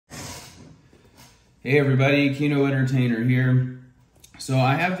Hey everybody, Kino Entertainer here. So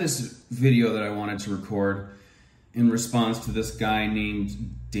I have this video that I wanted to record in response to this guy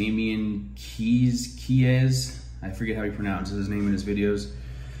named Damien Keyes. I forget how he pronounces his name in his videos.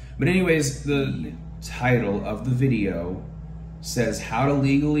 But anyways, the title of the video says how to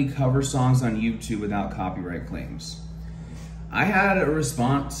legally cover songs on YouTube without copyright claims. I had a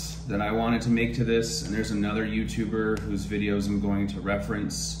response that I wanted to make to this, and there's another YouTuber whose videos I'm going to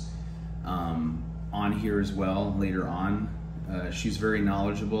reference on here as well later on. She's very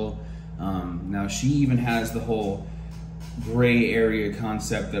knowledgeable. Now she even has the whole gray area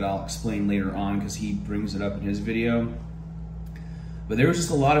concept that I'll explain later on because he brings it up in his video. But there was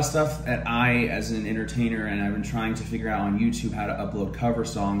just a lot of stuff that I, as an entertainer, and I've been trying to figure out on YouTube how to upload cover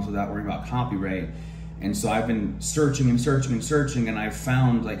songs without worrying about copyright. And so I've been searching and searching and searching, and I've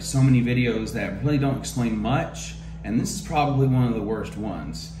found like so many videos that really don't explain much, and this is probably one of the worst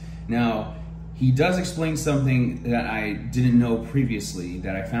ones. Now, he does explain something that I didn't know previously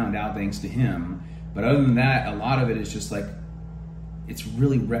that I found out thanks to him, but other than that, a lot of it is just like, it's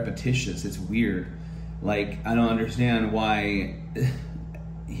really repetitious, it's weird. Like, I don't understand why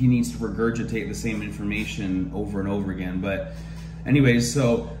he needs to regurgitate the same information over and over again. But anyways,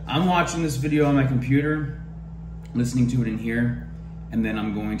 so I'm watching this video on my computer, listening to it in here, and then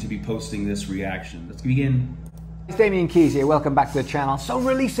I'm going to be posting this reaction. Let's begin. It's Damien Keyes here, welcome back to the channel. So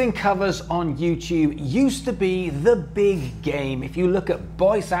releasing covers on YouTube used to be the big game. If you look at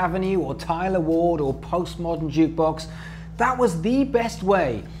Boyce Avenue or Tyler Ward or Postmodern Jukebox, that was the best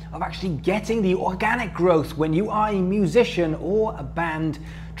way of actually getting the organic growth when you are a musician or a band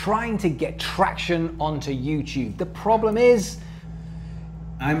trying to get traction onto YouTube. The problem is,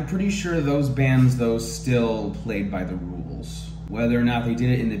 I'm pretty sure those bands though still played by the rules. Whether or not they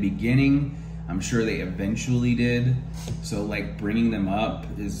did it in the beginning, I'm sure they eventually did. So like bringing them up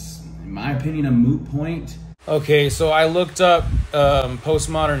is, in my opinion, a moot point. Okay, so I looked up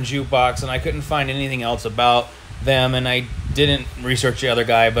Postmodern Jukebox and I couldn't find anything else about them, and I didn't research the other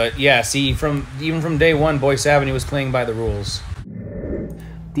guy, but yeah, see, even from day one, Boyce Avenue was playing by the rules.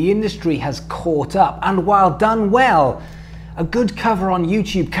 the industry has caught up, and while done well, a good cover on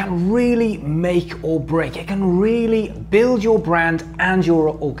YouTube can really make or break. It can really build your brand and your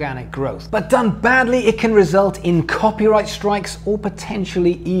organic growth. But done badly, it can result in copyright strikes or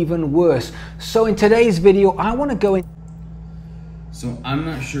potentially even worse. So in today's video, I want to go in. So I'm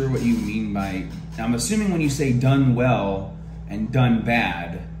not sure what you mean by, I'm assuming when you say done well and done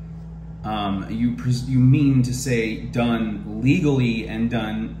bad, you mean to say done legally and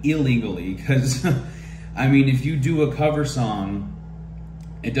done illegally, because I mean, if you do a cover song,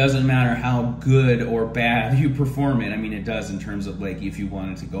 it doesn't matter how good or bad you perform it. I mean, it does in terms of like if you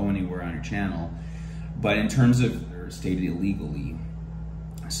wanted to go anywhere on your channel, but in terms of stated illegally.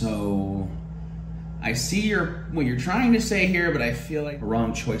 So I see what you're trying to say here, but I feel like a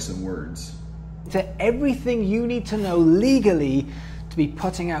wrong choice of words. To everything you need to know legally to be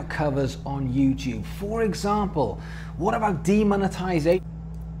putting out covers on YouTube. For example, what about demonetization?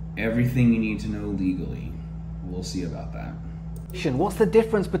 Everything you need to know legally. We'll see about that. What's the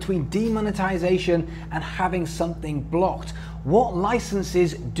difference between demonetization and having something blocked? What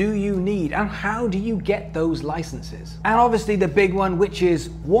licenses do you need and how do you get those licenses? And obviously the big one, which is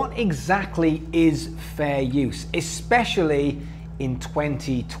what exactly is fair use, especially in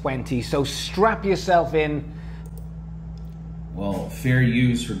 2020. So strap yourself in. Well, fair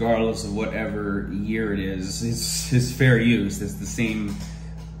use, regardless of whatever year it is fair use. It's the same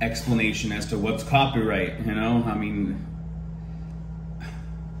explanation as to what's copyright, you know? I mean,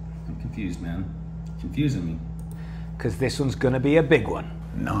 I'm confused, man. Confusing me. Because this one's gonna be a big one.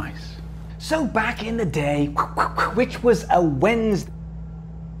 Nice. So back in the day, which was a Wednesday.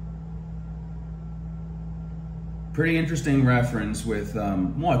 Pretty interesting reference with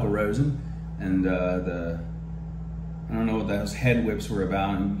Michael Rosen and I don't know what those head whips were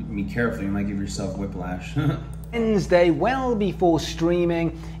about. And be careful, you might give yourself whiplash. Wednesday, well before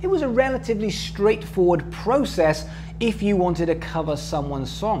streaming, it was a relatively straightforward process if you wanted to cover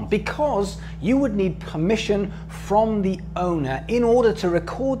someone's song, because you would need permission from the owner in order to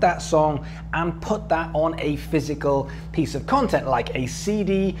record that song and put that on a physical piece of content like a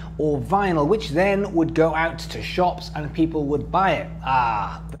CD or vinyl, which then would go out to shops and people would buy it.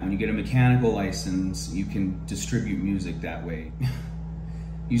 When you get a mechanical license, you can distribute music that way.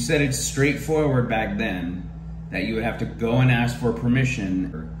 You said it's straightforward back then, that you would have to go and ask for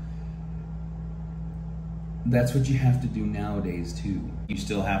permission. That's what you have to do nowadays too. You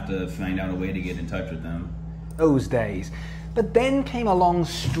still have to find out a way to get in touch with them. Those days, But then came along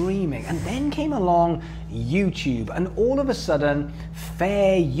streaming, and then came along YouTube, and all of a sudden,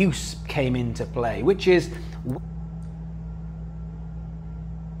 fair use came into play, which is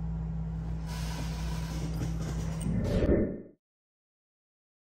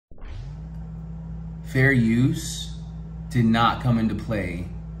fair use did not come into play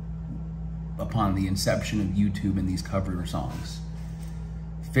upon the inception of YouTube and these cover songs.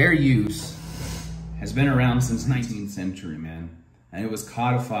 Fair use has been around since 19th century, man. And it was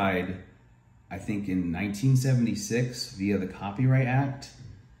codified, I think, in 1976 via the Copyright Act.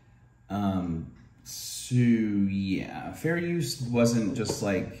 So yeah, fair use wasn't just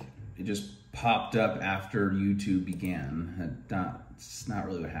like, it just popped up after YouTube began. That's not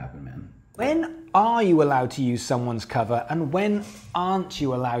really what happened, man. When are you allowed to use someone's cover, and when aren't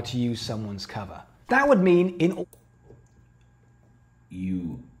you allowed to use someone's cover? That would mean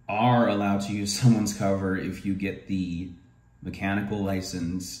you are allowed to use someone's cover if you get the mechanical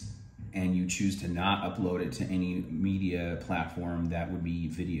license and you choose to not upload it to any media platform that would be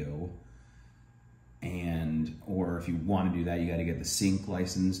video. And, or if you want to do that, you got to get the sync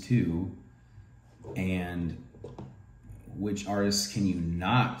license too. And which artists can you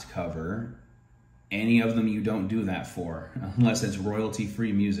not cover? Any of them you don't do that for, unless it's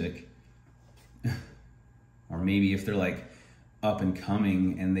royalty-free music. Or maybe if they're like up and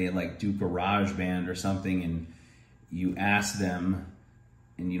coming and they like do garage band or something and you ask them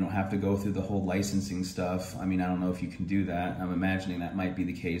and you don't have to go through the whole licensing stuff. I mean, I don't know if you can do that. I'm imagining that might be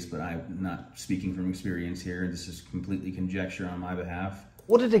the case, but I'm not speaking from experience here. This is completely conjecture on my behalf.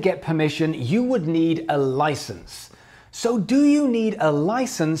 In order to get permission, you would need a license. So do you need a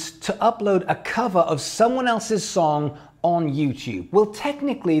license to upload a cover of someone else's song on YouTube? Well,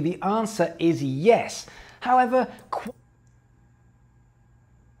 technically the answer is yes. However,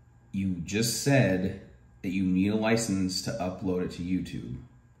 you just said that you need a license to upload it to YouTube.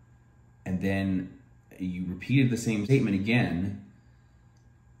 And then you repeated the same statement again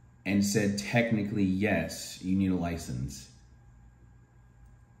and said technically yes, you need a license.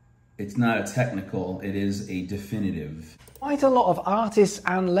 It's not a technical, it is a definitive. Quite a lot of artists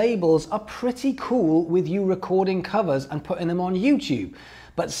and labels are pretty cool with you recording covers and putting them on YouTube.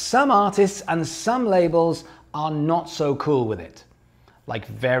 But some artists and some labels are not so cool with it. Like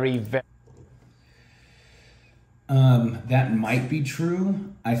very. That might be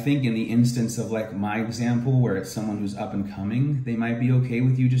true. I think in the instance of like my example where it's someone who's up and coming, they might be okay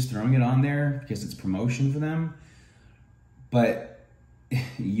with you just throwing it on there because it's promotion for them. But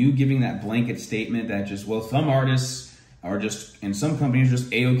you giving that blanket statement that just, well, some artists are just, and some companies are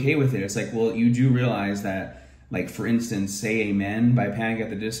just A-okay with it. It's like, well, you do realize that, like, for instance, Say Amen by Panic at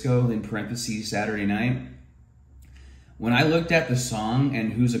the Disco, in parentheses, Saturday Night. When I looked at the song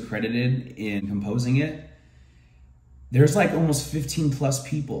and who's accredited in composing it, there's like almost 15 plus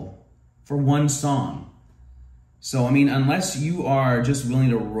people for one song. So, I mean, unless you are just willing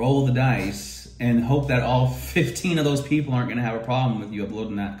to roll the dice and hope that all 15 of those people aren't gonna have a problem with you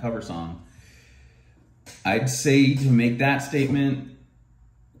uploading that cover song, I'd say to make that statement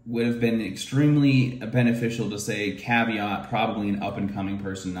would have been extremely beneficial to say, caveat, probably an up and coming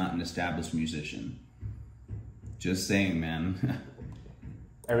person, not an established musician. Just saying, man.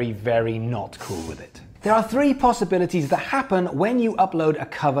 Very not cool with it. There are three possibilities that happen when you upload a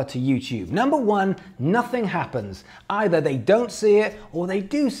cover to YouTube. Number one, nothing happens. Either they don't see it or they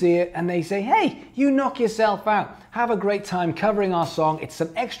do see it and they say, hey, you knock yourself out. Have a great time covering our song. It's some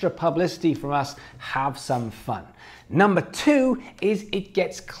extra publicity from us. Have some fun. Number two is it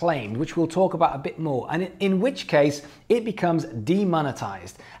gets claimed, which we'll talk about a bit more, and in which case it becomes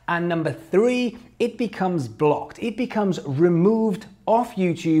demonetized. And number three, it becomes blocked. It becomes removed off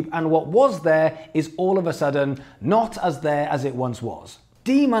YouTube, and what was there is all of a sudden not as there as it once was.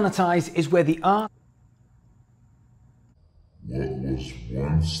 Demonetized is where the art... What was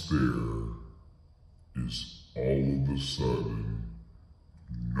once there is all of a sudden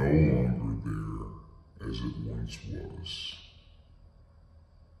no longer there as it once was.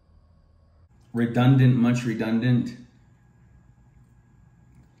 Redundant, much redundant.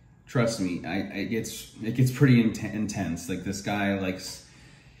 Trust me, it gets pretty intense. Like, this guy likes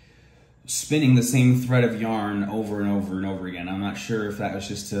spinning the same thread of yarn over and over and over again. I'm not sure if that was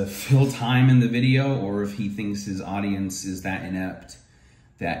just to fill time in the video or if he thinks his audience is that inept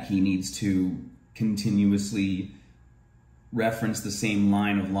that he needs to continuously reference the same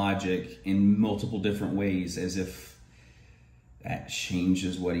line of logic in multiple different ways as if that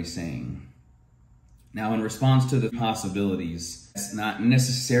changes what he's saying. Now, in response to the possibilities, it's not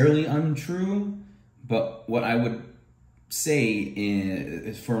necessarily untrue, but what I would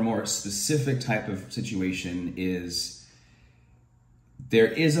say for a more specific type of situation is there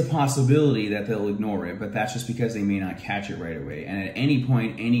is a possibility that they'll ignore it, but that's just because they may not catch it right away. And at any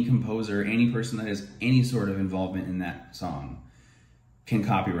point, any composer, any person that has any sort of involvement in that song can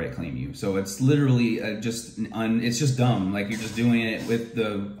copyright claim you. So it's literally it's just dumb. Like, you're just doing it with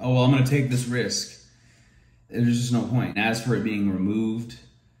the, oh, well, I'm gonna take this risk. There's just no point. As for it being removed,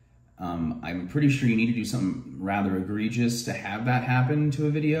 I'm pretty sure you need to do something rather egregious to have that happen to a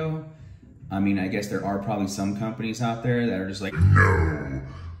video. I mean, I guess there are probably some companies out there that are just like, no,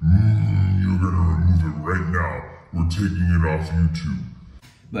 you're gonna remove it right now. We're taking it off YouTube.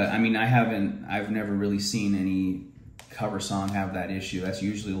 But I mean, I've never really seen any cover song have that issue. That's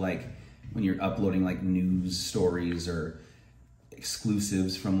usually like when you're uploading like news stories or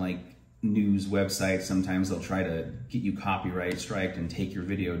exclusives from like news websites. Sometimes they'll try to get you copyright striked and take your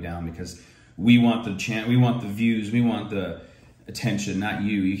video down because we want we want the views, we want the attention, not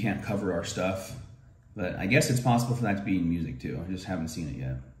you. You can't cover our stuff. But I guess it's possible for that to be in music too. I just haven't seen it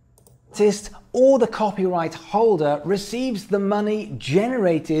yet. Artist or the copyright holder receives the money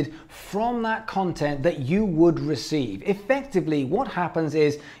generated from that content that you would receive. Effectively, what happens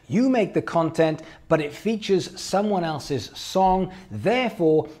is you make the content, but it features someone else's song.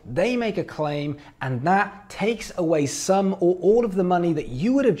 Therefore, they make a claim, and that takes away some or all of the money that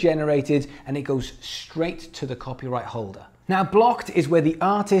you would have generated, and it goes straight to the copyright holder. Now, blocked is where the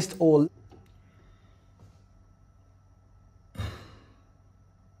artist or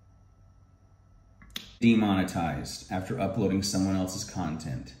demonetized after uploading someone else's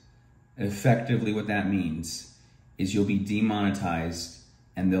content. Effectively, what that means is you'll be demonetized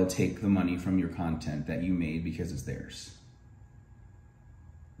and they'll take the money from your content that you made because it's theirs.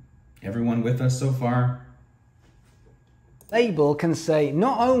 Everyone with us so far? Label can say,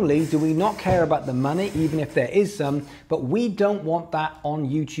 not only do we not care about the money, even if there is some, but we don't want that on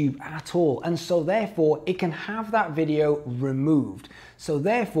YouTube at all. And so therefore it can have that video removed. So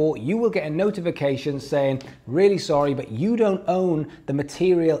therefore you will get a notification saying, really sorry, but you don't own the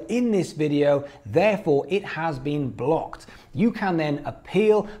material in this video. Therefore it has been blocked. You can then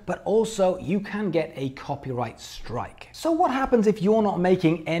appeal, but also you can get a copyright strike. So what happens if you're not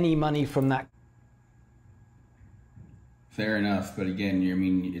making any money from that? Fair enough, but again, I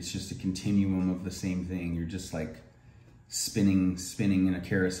mean, it's just a continuum of the same thing. You're just like spinning in a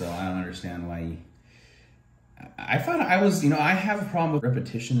carousel. I don't understand why. I thought I was, I have a problem with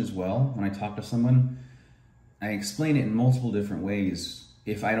repetition as well. When I talk to someone, I explain it in multiple different ways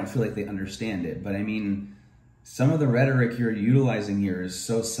if I don't feel like they understand it. But I mean, some of the rhetoric you're utilizing here is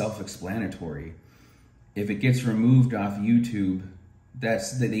so self-explanatory. If it gets removed off YouTube,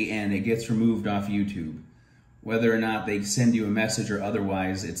 that's the end. It gets removed off YouTube. Whether or not they send you a message or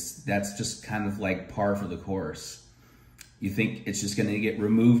otherwise, that's just kind of like par for the course. You think it's just gonna get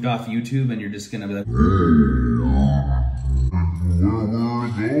removed off YouTube and you're just gonna be like, hey, where'd it go?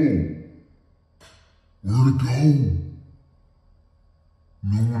 Where'd it go?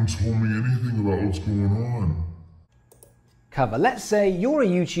 No one told me anything about what's going on. Cover. Let's say you're a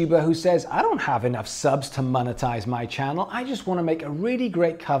YouTuber who says, I don't have enough subs to monetize my channel. I just want to make a really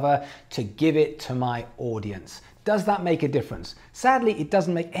great cover to give it to my audience. Does that make a difference? Sadly, it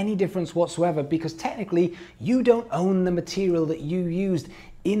doesn't make any difference whatsoever because technically you don't own the material that you used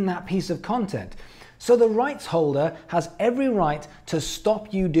in that piece of content. So the rights holder has every right to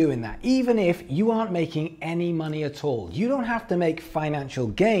stop you doing that, even if you aren't making any money at all. You don't have to make financial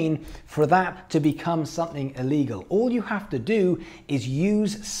gain for that to become something illegal. All you have to do is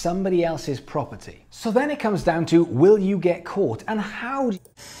use somebody else's property. So then it comes down to, will you get caught and how?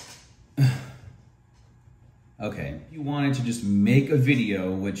 Okay, you wanted to just make a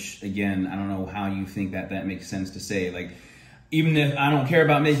video, which again, I don't know how you think that makes sense to say. Like, even if I don't care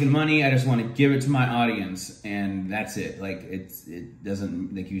about making money, I just want to give it to my audience, and that's it. Like, it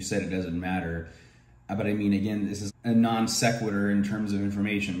doesn't, like you said, it doesn't matter. But I mean, again, this is a non sequitur in terms of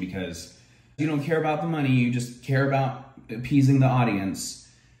information because you don't care about the money, you just care about appeasing the audience.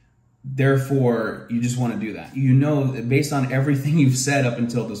 Therefore, you just want to do that. You know, based on everything you've said up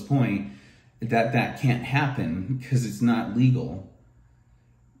until this point, that can't happen because it's not legal.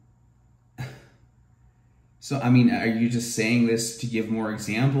 So, I mean, are you just saying this to give more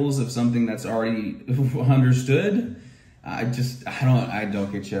examples of something that's already understood? I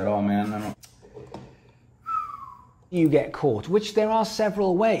don't get you at all, man. You get caught, which there are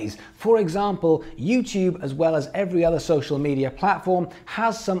several ways. For example, YouTube, as well as every other social media platform,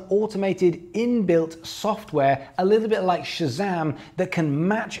 has some automated inbuilt software, a little bit like Shazam, that can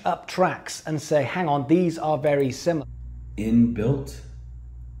match up tracks and say, hang on, these are very similar. Inbuilt?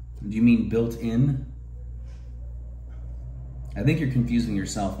 Do you mean built in? I think you're confusing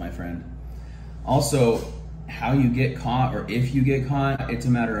yourself, my friend. Also, how you get caught or if you get caught, it's a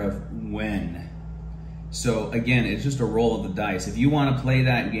matter of when. So again, it's just a roll of the dice. If you want to play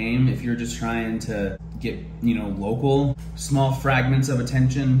that game, if you're just trying to get, you know, local, small fragments of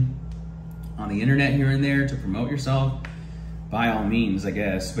attention on the internet here and there to promote yourself, by all means, I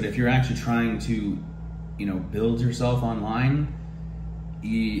guess. But if you're actually trying to, you know, build yourself online,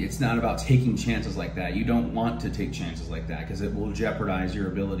 it's not about taking chances like that. You don't want to take chances like that because it will jeopardize your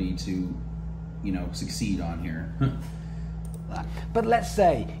ability to, you know, succeed on here. But let's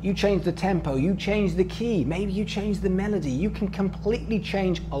say you change the tempo, you change the key, maybe you change the melody, you can completely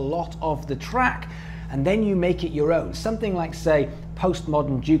change a lot of the track and then you make it your own. Something like, say,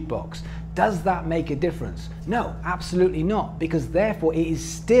 postmodern jukebox. Does that make a difference? No, absolutely not, because therefore it is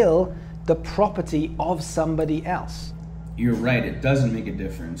still the property of somebody else. You're right, it doesn't make a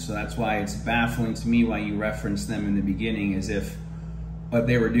difference. So that's why it's baffling to me why you referenced them in the beginning as if what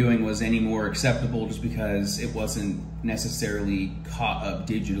they were doing was any more acceptable just because it wasn't necessarily caught up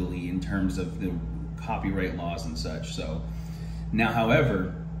digitally in terms of the copyright laws and such. So now,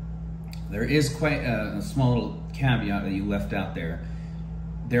 however, there is quite a small little caveat that you left out there.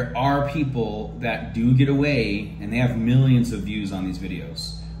 There are people that do get away and they have millions of views on these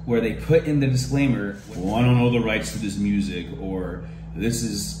videos where they put in the disclaimer, well, I don't know the rights to this music, or this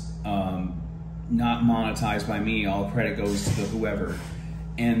is not monetized by me, all credit goes to the whoever.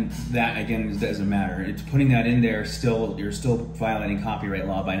 And that, again, doesn't matter. It's putting that in there, you're still violating copyright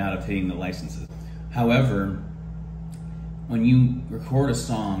law by not obtaining the licenses. However, when you record a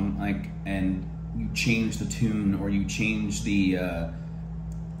song, and you change the tune or you change the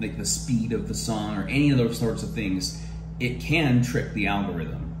like the speed of the song or any of those sorts of things, it can trick the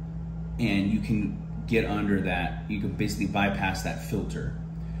algorithm, and you can get under that. You can basically bypass that filter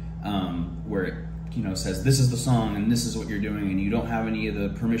where it, you know, says this is the song and this is what you're doing, and you don't have any of the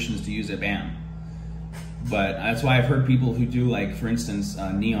permissions to use it. Bam. But that's why I've heard people who do, like, for instance,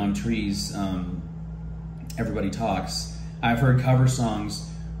 Neon Trees, Everybody Talks. I've heard cover songs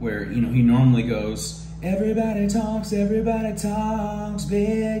where, you know, he normally goes, everybody talks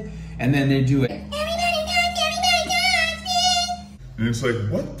big, and then they do it. And it's like,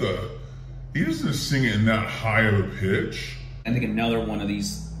 what the? He doesn't sing it in that high of a pitch. I think another one of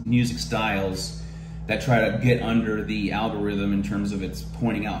these music styles that try to get under the algorithm in terms of its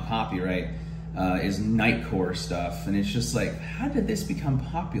pointing out copyright is nightcore stuff. And it's just like, how did this become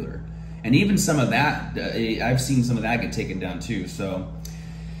popular? And even some of that, I've seen some of that get taken down too. So,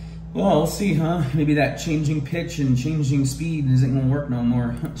 well, we'll see, huh? Maybe that changing pitch and changing speed isn't gonna work no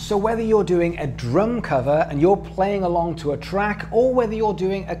more. So whether you're doing a drum cover and you're playing along to a track, or whether you're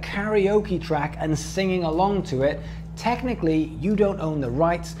doing a karaoke track and singing along to it, technically you don't own the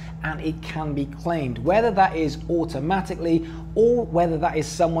rights and it can be claimed, whether that is automatically or whether that is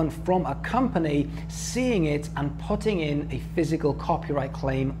someone from a company seeing it and putting in a physical copyright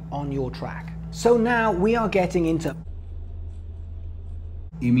claim on your track. So now we are getting into...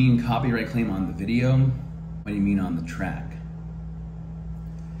 You mean copyright claim on the video? What do you mean on the track?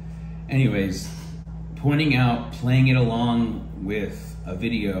 Anyways, pointing out, playing it along with a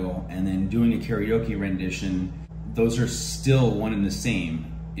video and then doing a karaoke rendition, those are still one and the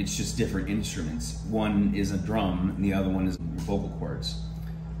same. It's just different instruments. One is a drum and the other one is vocal cords.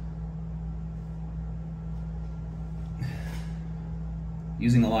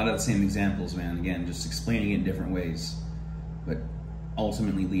 Using a lot of the same examples, man. Again, just explaining it in different ways, but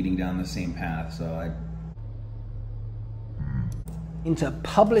ultimately leading down the same path. So into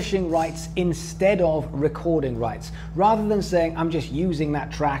publishing rights instead of recording rights. Rather than saying, I'm just using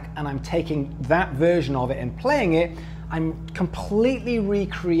that track and I'm taking that version of it and playing it, I'm completely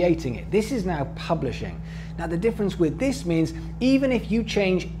recreating it. This is now publishing. Now the difference with this means even if you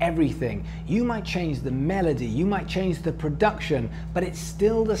change everything, you might change the melody, you might change the production, but it's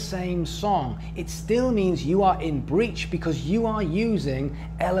still the same song. It still means you are in breach because you are using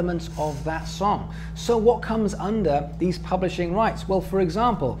elements of that song. So what comes under these publishing rights? Well, for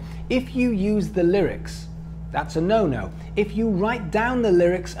example, if you use the lyrics, that's a no-no. If you write down the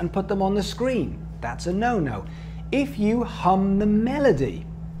lyrics and put them on the screen, that's a no-no. If you hum the melody,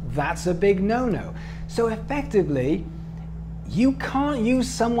 that's a big no-no. So effectively, you can't use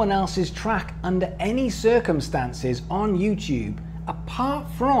someone else's track under any circumstances on YouTube apart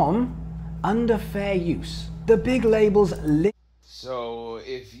from under fair use. The big labels... So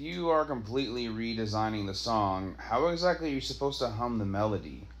if you are completely redesigning the song, how exactly are you supposed to hum the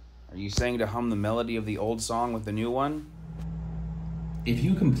melody? Are you saying to hum the melody of the old song with the new one? if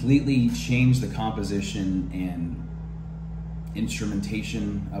you completely change the composition and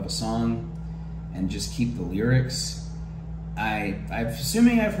instrumentation of a song and just keep the lyrics, I'm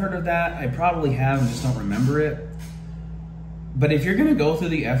assuming I've heard of that. I probably have and just don't remember it. But if you're gonna go through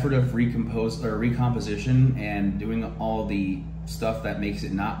the effort of recomposition and doing all the stuff that makes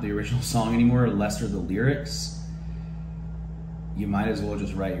it not the original song anymore, lesser the lyrics, you might as well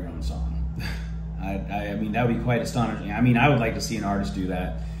just write your own song. I mean, that would be quite astonishing. I mean, I would like to see an artist do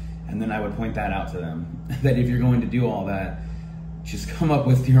that, and then I would point that out to them, that if you're going to do all that, just come up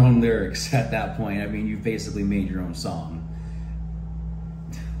with your own lyrics at that point. I mean, you've basically made your own song.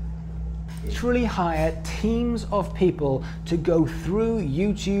 Literally hire teams of people to go through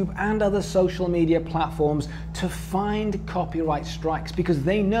YouTube and other social media platforms to find copyright strikes, because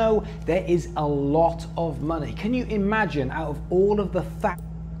they know there is a lot of money. Can you imagine, out of all of the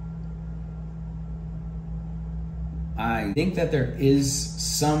I think that there is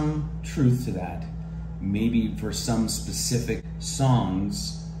some truth to that. Maybe for some specific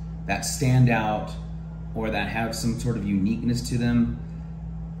songs that stand out or that have some sort of uniqueness to them,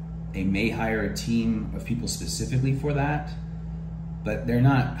 they may hire a team of people specifically for that, but they're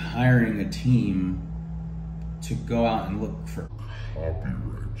not hiring a team to go out and look for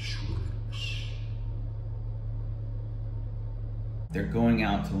copyright strikes. They're going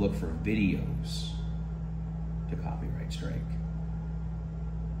out to look for videos to copyright strike.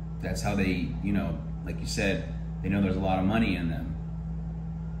 That's how they, you know, like you said, they know there's a lot of money in them,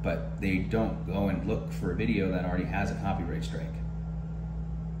 but they don't go and look for a video that already has a copyright strike.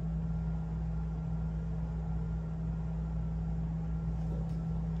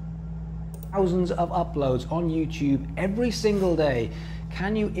 thousands of uploads on YouTube every single day.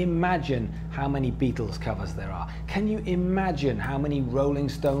 Can you imagine how many Beatles covers there are? Can you imagine how many Rolling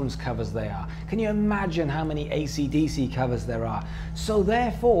Stones covers there are? Can you imagine how many AC/DC covers there are? So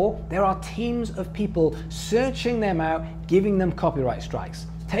therefore, there are teams of people searching them out, giving them copyright strikes.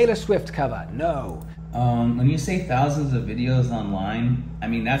 Taylor Swift cover, no. When you say thousands of videos online, I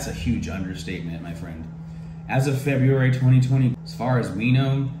mean, that's a huge understatement, my friend. As of February 2020, as far as we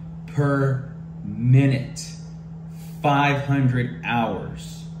know, per minute, 500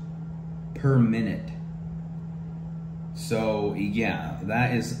 hours per minute. So yeah,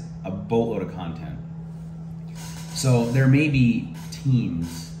 that is a boatload of content. So there may be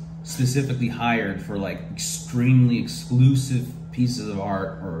teams specifically hired for like extremely exclusive pieces of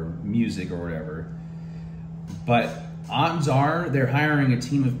art or music or whatever, but odds are they're hiring a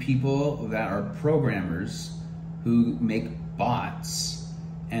team of people that are programmers who make bots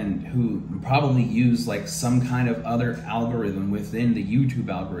and who probably use like some kind of other algorithm within the YouTube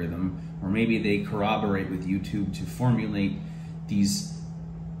algorithm, or maybe they corroborate with YouTube to formulate these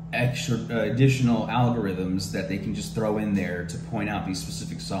extra additional algorithms that they can just throw in there to point out these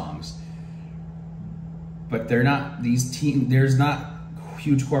specific songs. But they're not, there's not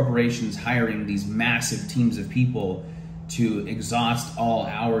huge corporations hiring these massive teams of people to exhaust all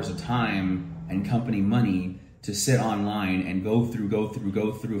hours of time and company money to sit online and go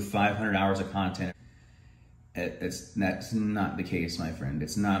through 500 hours of content. That's not the case, my friend.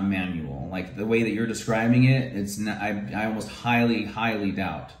 It's not manual. Like the way that you're describing it, it's not. I almost highly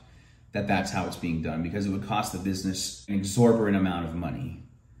doubt that that's how it's being done, because it would cost the business an exorbitant amount of money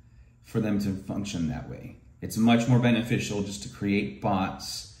for them to function that way. It's much more beneficial just to create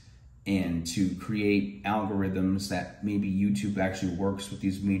bots and to create algorithms that maybe YouTube actually works with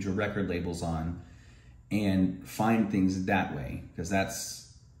these major record labels on, and find things that way, because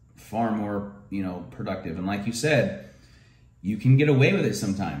that's far more, you know, productive. And like you said, you can get away with it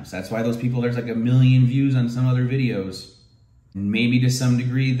sometimes. That's why those people, there's like 1 million views on some other videos. And maybe to some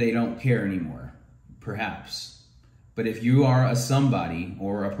degree they don't care anymore, perhaps. But if you are a somebody,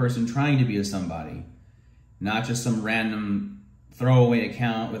 or a person trying to be a somebody, not just some random throwaway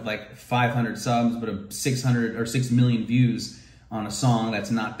account with like 500 subs but a 600 or 6 million views on a song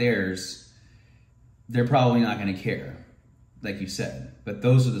that's not theirs, they're probably not going to care, like you said. But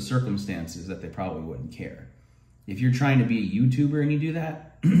those are the circumstances that they probably wouldn't care. If you're trying to be a YouTuber and you do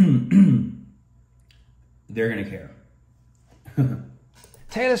that, they're going to care.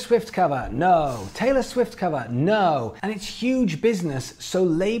 Taylor Swift cover, no. Taylor Swift cover, no. And it's huge business, so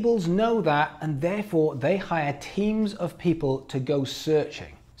labels know that, and therefore they hire teams of people to go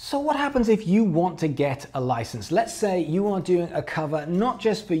searching. So what happens if you want to get a license? Let's say you are doing a cover not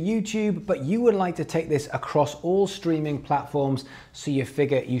just for YouTube, but you would like to take this across all streaming platforms, so you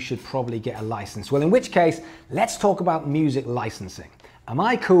figure you should probably get a license. Well, in which case, let's talk about music licensing. Am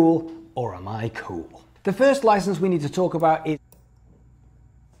I cool or am I cool? The first license we need to talk about is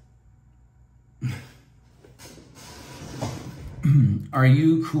are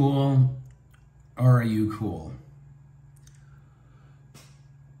you cool or are you cool?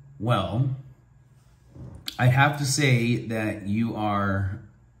 Well, I have to say that you are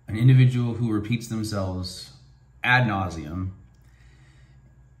an individual who repeats themselves ad nauseum,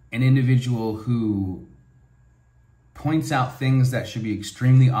 an individual who points out things that should be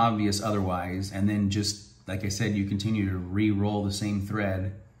extremely obvious otherwise, and then just, like I said, you continue to re-roll the same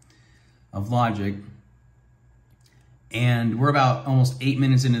thread of logic. And we're about almost 8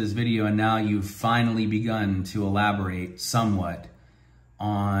 minutes into this video, and now you've finally begun to elaborate somewhat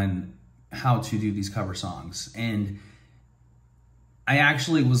on how to do these cover songs. And I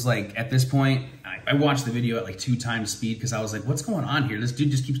actually was like, at this point, I watched the video at like 2 times speed because I was like, what's going on here? This dude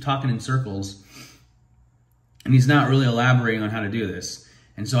just keeps talking in circles and he's not really elaborating on how to do this.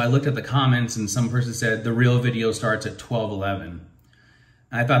 And so I looked at the comments and some person said the real video starts at 12:11.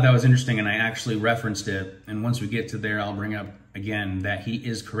 I thought that was interesting and I actually referenced it. And once we get to there, I'll bring up again that he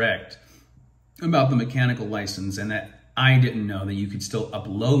is correct about the mechanical license and that I didn't know that you could still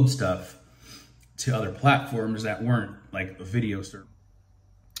upload stuff to other platforms that weren't like a video service.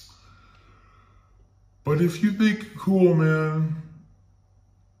 But if you think, cool, man,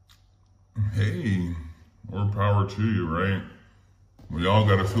 hey, more power to you, right? We all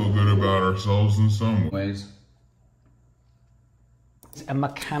got to feel good about ourselves in some ways. A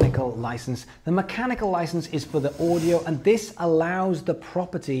mechanical license. The mechanical license is for the audio, and this allows the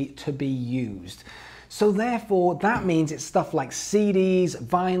property to be used. So therefore, that means it's stuff like CDs,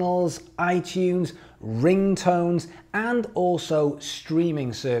 vinyls, iTunes, ringtones, and also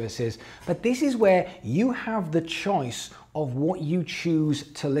streaming services. But this is where you have the choice of what you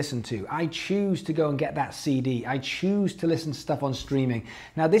choose to listen to. I choose to go and get that CD. I choose to listen to stuff on streaming.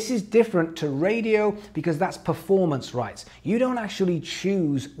 Now this is different to radio because that's performance rights. You don't actually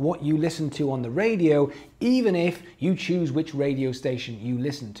choose what you listen to on the radio, even if you choose which radio station you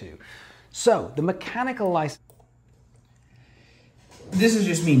listen to. So the mechanical license. This is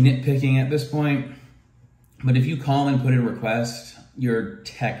just me nitpicking at this point, but if you call and put in a request, you're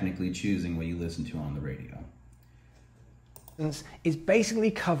technically choosing what you listen to on the radio. Is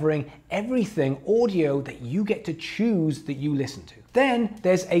basically covering everything audio that you get to choose that you listen to. Then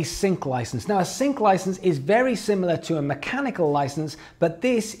there's a sync license. Now a sync license is very similar to a mechanical license, but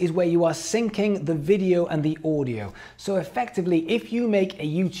this is where you are syncing the video and the audio. So effectively, if you make a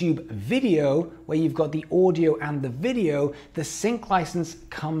YouTube video where you've got the audio and the video, the sync license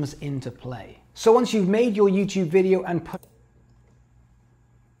comes into play. So once you've made your YouTube video and put.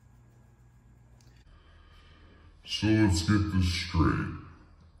 So let's get this straight.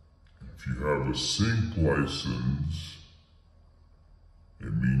 If you have a sync license,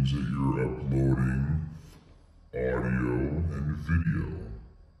 it means that you're uploading audio and video.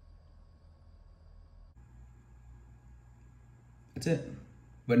 That's it.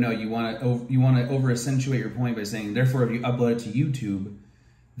 But no, you want to over accentuate your point by saying, therefore, if you upload it to YouTube,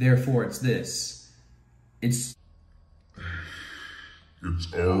 therefore it's this. It's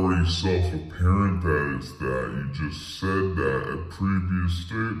already self-apparent that it's that. You just said that a previous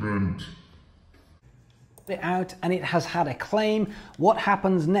statement. It out and it has had a claim. What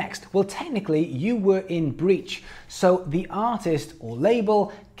happens next? Well, technically you were in breach. So the artist or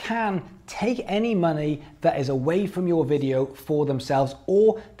label can take any money that is away from your video for themselves,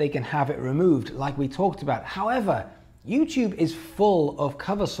 or they can have it removed like we talked about. However, YouTube is full of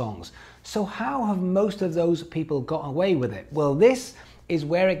cover songs. So how have most of those people got away with it? Well, this is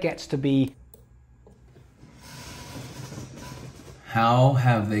where it gets to be. How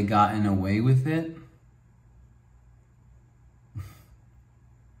have they gotten away with it?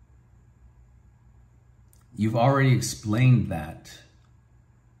 You've already explained that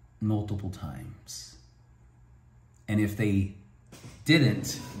multiple times. And if they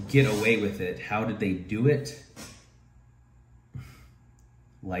didn't get away with it, how did they do it?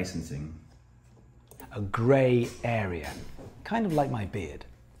 Licensing. A gray area, kind of like my beard.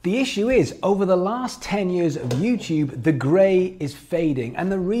 The issue is, over the last 10 years of YouTube, the gray is fading.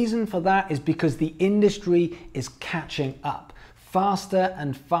 And the reason for that is because the industry is catching up faster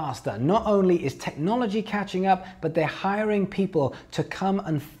and faster. Not only is technology catching up, but they're hiring people to come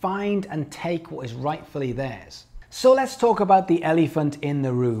and find and take what is rightfully theirs. So let's talk about the elephant in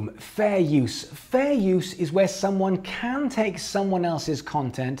the room, fair use. Fair use is where someone can take someone else's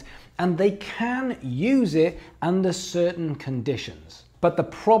content and they can use it under certain conditions. But the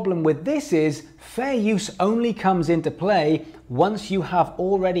problem with this is fair use only comes into play once you have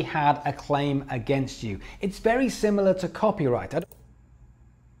already had a claim against you. It's very similar to copyright.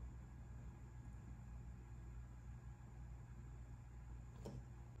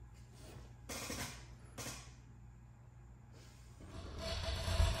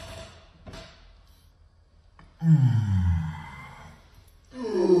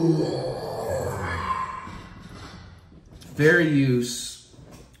 fair use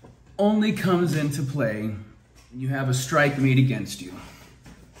only comes into play when you have a strike made against you.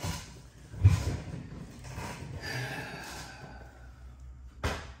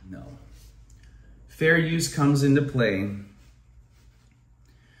 No. Fair use comes into play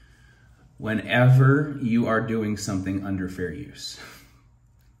whenever you are doing something under fair use.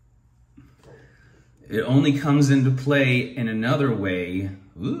 It only comes into play in another way,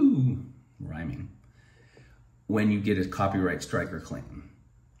 ooh, rhyming, when you get a copyright strike or claim.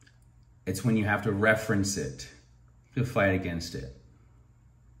 It's when you have to reference it to fight against it.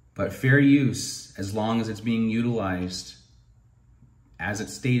 But fair use, as long as it's being utilized as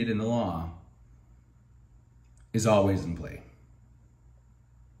it's stated in the law, is always in play.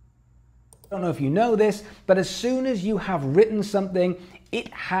 I don't know if you know this, but as soon as you have written something,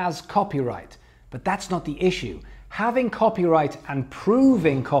 it has copyright. But that's not the issue. Having copyright and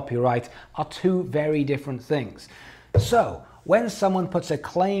proving copyright are two very different things. So, when someone puts a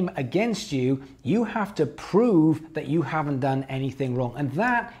claim against you, you have to prove that you haven't done anything wrong. And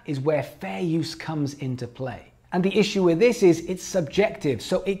that is where fair use comes into play. And the issue with this is it's subjective.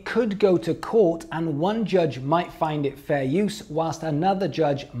 So it could go to court and one judge might find it fair use, whilst another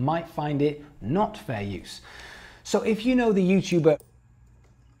judge might find it not fair use. So if you know the YouTuber...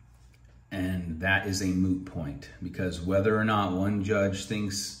 And that is a moot point, because whether or not one judge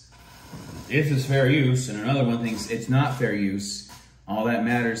thinks this is fair use and another one thinks it's not fair use, all that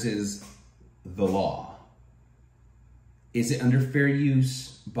matters is the law. Is it under fair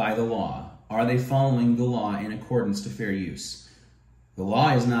use by the law? Are they following the law in accordance to fair use? The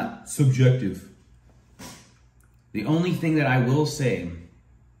law is not subjective. The only thing that I will say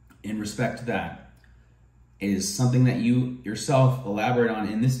in respect to that is something that you yourself elaborate on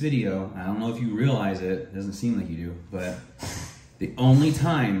in this video. I don't know if you realize it, it doesn't seem like you do, but the only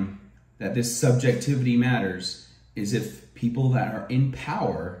time that this subjectivity matters is if people that are in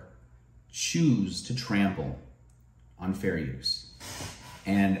power choose to trample on fair use.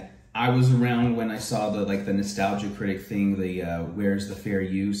 And I was around when I saw the nostalgia critic thing, the where's the fair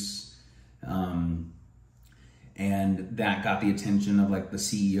use? And that got the attention of the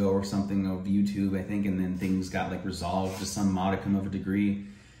CEO or something of YouTube, I think, and then things got resolved to some modicum of a degree,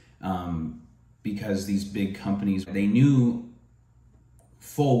 because these big companies, they knew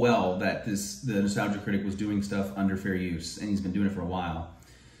full well that the nostalgia critic was doing stuff under fair use, and he's been doing it for a while,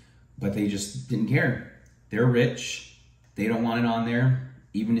 but they just didn't care. They're rich, they don't want it on there,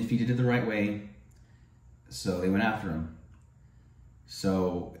 even if he did it the right way, so they went after him.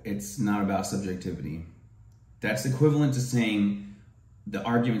 So it's not about subjectivity. That's equivalent to saying the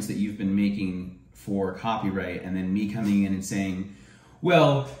arguments that you've been making for copyright and then me coming in and saying,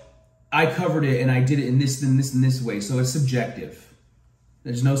 well, I covered it and I did it in this and this and this way, so it's subjective.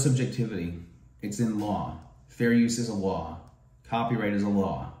 There's no subjectivity. It's in law. Fair use is a law. Copyright is a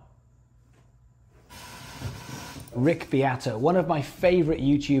law. Rick Beato, one of my favorite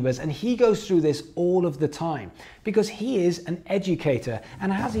YouTubers, and he goes through this all of the time because he is an educator.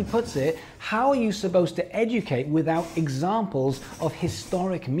 And as he puts it, how are you supposed to educate without examples of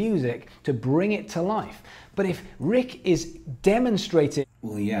historic music to bring it to life? But if Rick is demonstrating...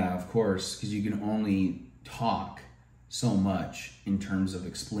 Well, yeah, of course, because you can only talk so much in terms of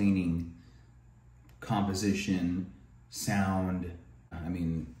explaining composition, sound. I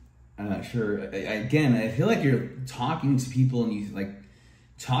mean, I'm not sure. Again, I feel like you're talking to people and you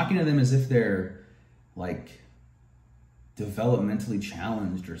talking to them as if they're developmentally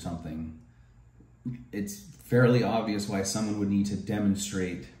challenged or something. It's fairly obvious why someone would need to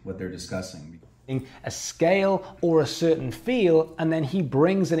demonstrate what they're discussing. A scale or a certain feel, and then he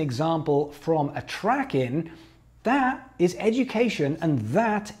brings an example from a track in. That is education, and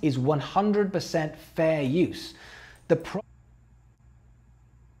that is 100% fair use.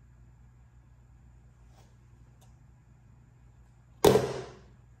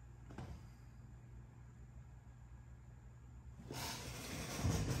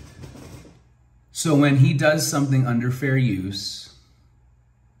 So when he does something under fair use,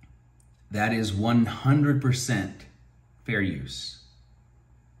 that is 100% fair use.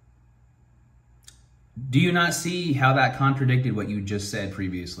 Do you not see how that contradicted what you just said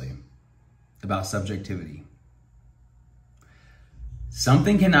previously about subjectivity?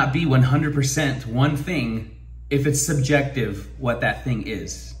 Something cannot be 100% one thing if it's subjective what that thing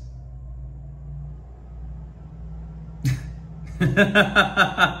is.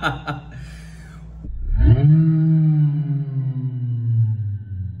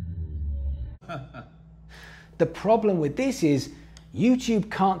 The problem with this is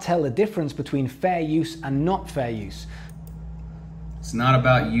YouTube can't tell the difference between fair use and not fair use. It's not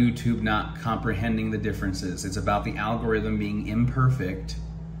about YouTube not comprehending the differences. It's about the algorithm being imperfect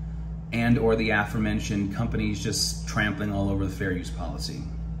and or the aforementioned companies just trampling all over the fair use policy.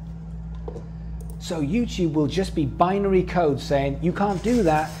 So YouTube will just be binary code saying you can't do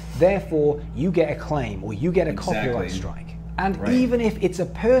that, therefore you get a claim or you get a copyright strike. And even if it's a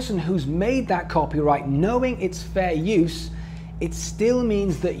person who's made that copyright knowing it's fair use, it still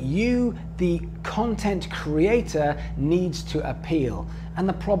means that you, the content creator, needs to appeal. And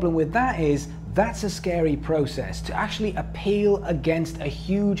the problem with that is that's a scary process, to actually appeal against a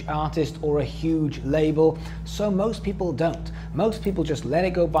huge artist or a huge label. So most people don't. Most people just let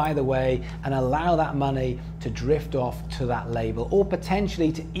it go by the way and allow that money to drift off to that label, or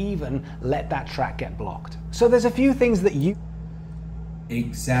potentially to even let that track get blocked. So there's a few things that you...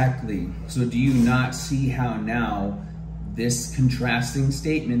 Exactly. So do you not see how now this contrasting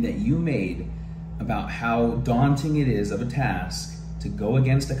statement that you made about how daunting it is of a task to go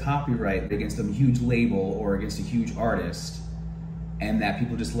against a copyright, against a huge label or against a huge artist, and that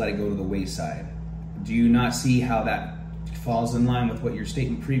people just let it go to the wayside? Do you not see how that falls in line with what your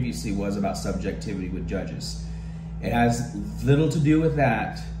statement previously was about subjectivity with judges? It has little to do with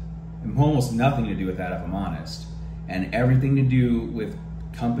that, and almost nothing to do with that if I'm honest, and everything to do with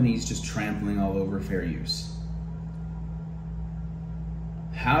companies just trampling all over fair use.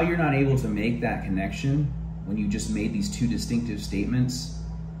 How you're not able to make that connection when you just made these two distinctive statements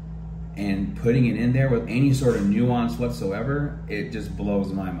and putting it in there with any sort of nuance whatsoever, it just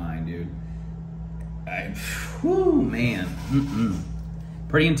blows my mind, dude. Whew, man.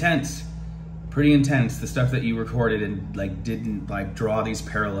 Pretty intense. Pretty intense, the stuff that you recorded and didn't draw these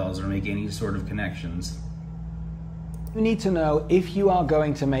parallels or make any sort of connections. You need to know if you are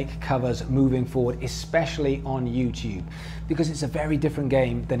going to make covers moving forward, especially on YouTube, because it's a very different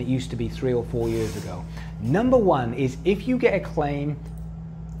game than it used to be 3 or 4 years ago. Number one is if you get a claim...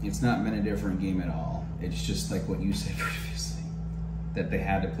 It's not been a different game at all. It's just like what you said previously, that they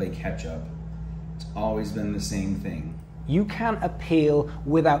had to play catch up. It's always been the same thing. You can appeal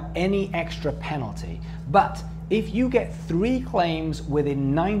without any extra penalty, but if you get 3 claims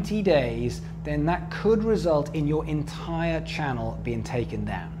within 90 days, then that could result in your entire channel being taken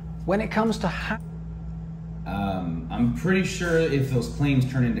down. When it comes to I'm pretty sure if those claims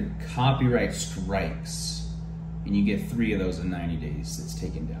turn into copyright strikes and you get 3 of those in 90 days, it's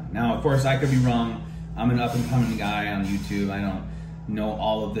taken down. Now, of course, I could be wrong. I'm an up-and-coming guy on YouTube. I don't know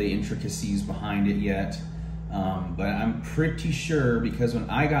all of the intricacies behind it yet. But I'm pretty sure, because when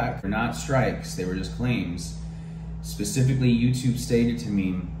I got, they're not strikes, they were just claims. Specifically, YouTube stated to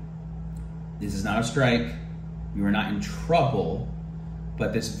me, this is not a strike, you are not in trouble,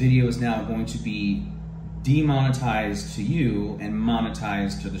 but this video is now going to be demonetized to you and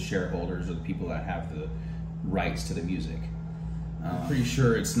monetized to the shareholders or the people that have the rights to the music. I'm pretty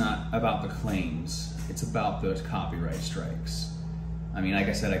sure it's not about the claims, it's about the copyright strikes. I mean, like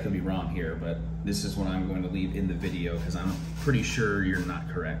I said, I could be wrong here, but this is what I'm going to leave in the video because I'm pretty sure you're not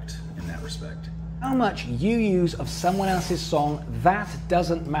correct in that respect. How much you use of someone else's song, that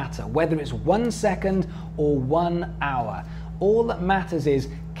doesn't matter, whether it's 1 second or 1 hour. All that matters is,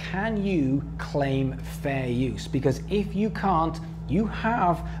 can you claim fair use? Because if you can't, you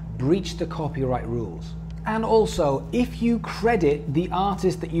have breached the copyright rules. And also, if you credit the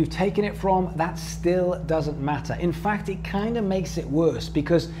artist that you've taken it from, that still doesn't matter. In fact, it kind of makes it worse,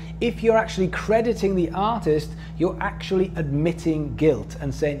 because if you're actually crediting the artist, you're actually admitting guilt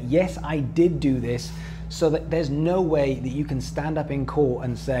and saying, yes, I did do this, so that there's no way that you can stand up in court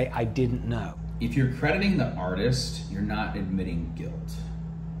and say, I didn't know. If you're crediting the artist, you're not admitting guilt.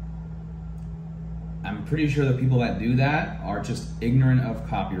 I'm pretty sure the people that do that are just ignorant of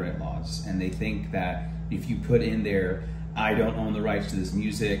copyright laws, and they think that if you put in there, I don't own the rights to this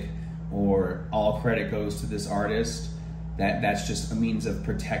music, or all credit goes to this artist, that's just a means of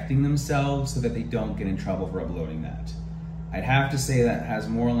protecting themselves so that they don't get in trouble for uploading that. I'd have to say that has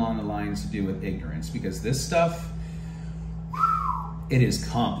more along the lines to do with ignorance, because this stuff, it is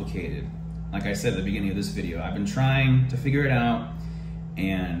complicated. Like I said at the beginning of this video, I've been trying to figure it out,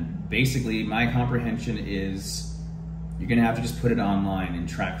 and basically my comprehension is you're gonna have to just put it online in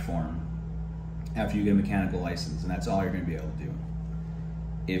track form after you get a mechanical license, and that's all you're going to be able to do.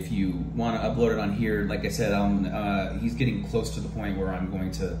 If you want to upload it on here, like I said, he's getting close to the point where I'm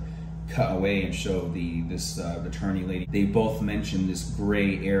going to cut away and show this attorney lady. They both mentioned this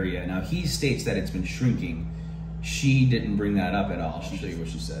gray area. Now, he states that it's been shrinking. She didn't bring that up at all. I'll show you what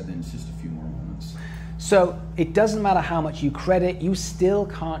she said in just a few more moments. So it doesn't matter how much you credit, you still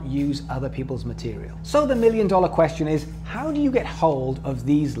can't use other people's material. So the million-dollar question is, how do you get hold of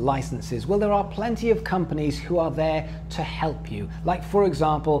these licenses? Well, there are plenty of companies who are there to help you. Like, for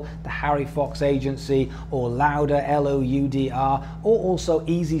example, the Harry Fox Agency, or Louder, L-O-U-D-R, or also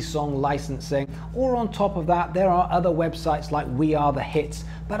Easy Song Licensing. Or on top of that, there are other websites like We Are The Hits.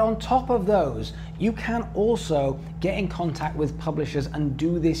 But on top of those, you can also get in contact with publishers and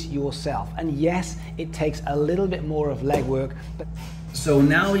do this yourself. And yes, it takes a little bit more of legwork, but... So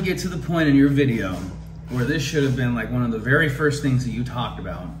now we get to the point in your video where this should have been like one of the very first things that you talked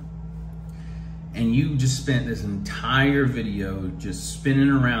about. And you just spent this entire video just spinning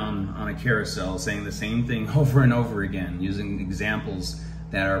around on a carousel saying the same thing over and over again, using examples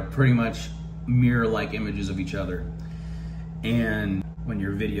that are pretty much mirror-like images of each other. And when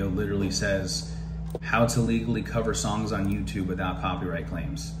your video literally says how to legally cover songs on YouTube without copyright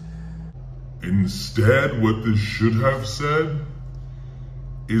claims. Instead, what this should have said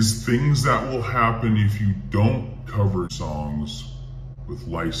is things that will happen if you don't cover songs with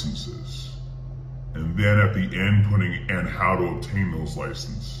licenses. And then at the end putting and how to obtain those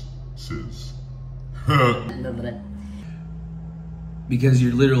licenses. Because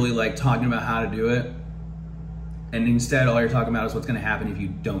you're literally like talking about how to do it, and instead all you're talking about is what's going to happen if you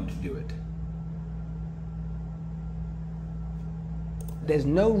don't do it. There's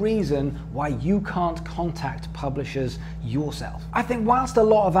no reason why you can't contact publishers yourself. I think whilst a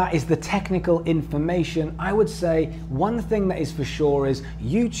lot of that is the technical information, I would say one thing that is for sure is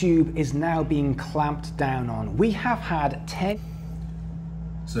YouTube is now being clamped down on. We have had 10...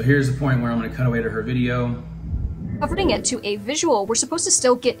 So here's the point where I'm going to cut away to her video. Converting it to a visual, we're supposed to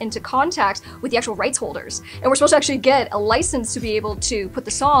still get into contact with the actual rights holders. And we're supposed to actually get a license to be able to put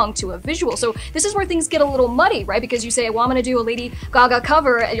the song to a visual. So this is where things get a little muddy, right? Because you say, well, I'm gonna do a Lady Gaga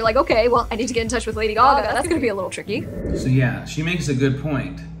cover, and you're like, okay, well, I need to get in touch with Lady Gaga. That's gonna be a little tricky. So yeah, she makes a good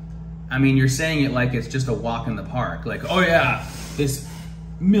point. I mean, you're saying it like it's just a walk in the park. Like, oh yeah, this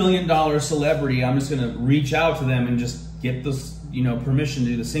 $1 million celebrity, I'm just gonna reach out to them and just get this, you know, permission to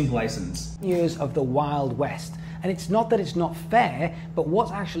do the sync license. Years of the Wild West. And it's not that it's not fair, but what's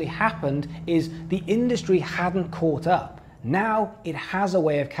actually happened is the industry hadn't caught up. Now it has a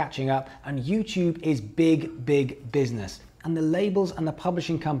way of catching up, and YouTube is big, big business. And the labels and the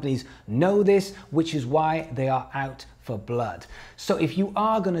publishing companies know this, which is why they are out for blood. So if you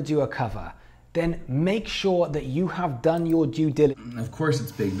are going to do a cover, then make sure that you have done your due diligence. Of course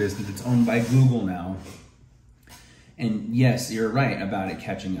it's big business. It's owned by Google now. And yes, you're right about it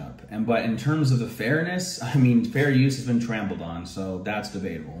catching up. But in terms of the fairness, I mean, fair use has been trampled on, so that's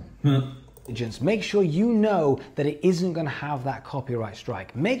debatable. Make sure you know that it isn't going to have that copyright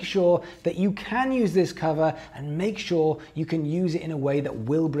strike. Make sure that you can use this cover, and make sure you can use it in a way that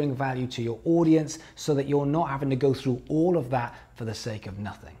will bring value to your audience, so that you're not having to go through all of that for the sake of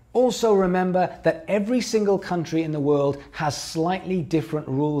nothing. Also remember that every single country in the world has slightly different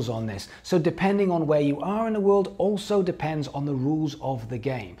rules on this. So depending on where you are in the world also depends on the rules of the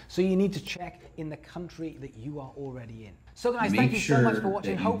game. So you need to check in the country that you are already in. So guys, thank you so much for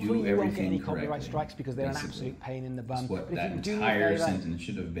watching. Hopefully you won't get any copyright strikes, because they're an absolute pain in the bum. That's what that entire sentence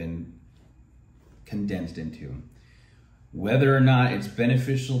should have been condensed into. Whether or not it's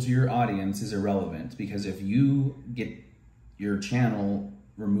beneficial to your audience is irrelevant, because if you get your channel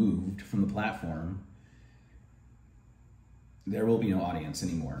removed from the platform, there will be no audience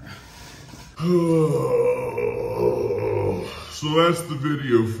anymore. So that's the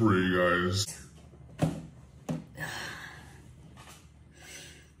video for you guys.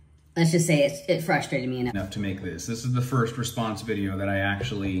 Let's just say it frustrated me enough to make this. This is the first response video that I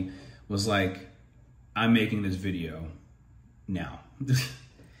actually was like, I'm making this video now.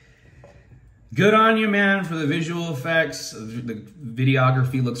 Good on you, man, for the visual effects. The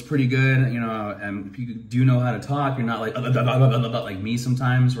videography looks pretty good, you know, and if you do know how to talk, you're not like me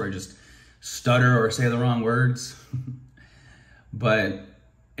sometimes, where I just stutter or say the wrong words. But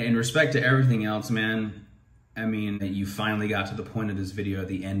in respect to everything else, man, I mean, you finally got to the point of this video at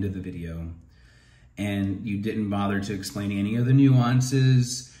the end of the video, and you didn't bother to explain any of the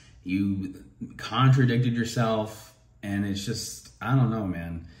nuances. You contradicted yourself, and it's just, I don't know,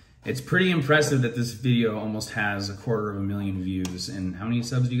 man. It's pretty impressive that this video almost has 250,000 views. And how many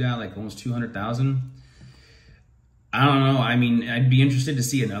subs you got? Like almost 200,000? I don't know. I mean, I'd be interested to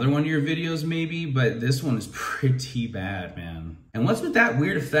see another one of your videos maybe, but this one is pretty bad, man. And what's with that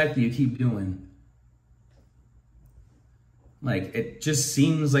weird effect that you keep doing? Like, it just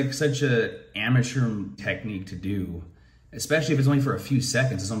seems like such a amateur technique to do, especially if it's only for a few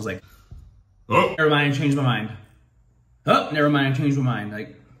seconds. It's almost like, oh, never mind, I changed my mind. Oh, never mind, I changed my mind.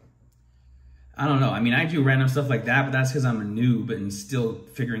 Like, I don't know. I mean, I do random stuff like that, but that's because I'm a noob and still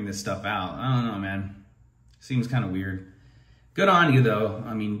figuring this stuff out. I don't know, man. Seems kind of weird. Good on you, though.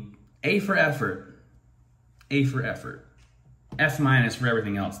 I mean, A for effort. A for effort. F- for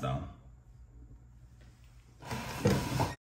everything else, though.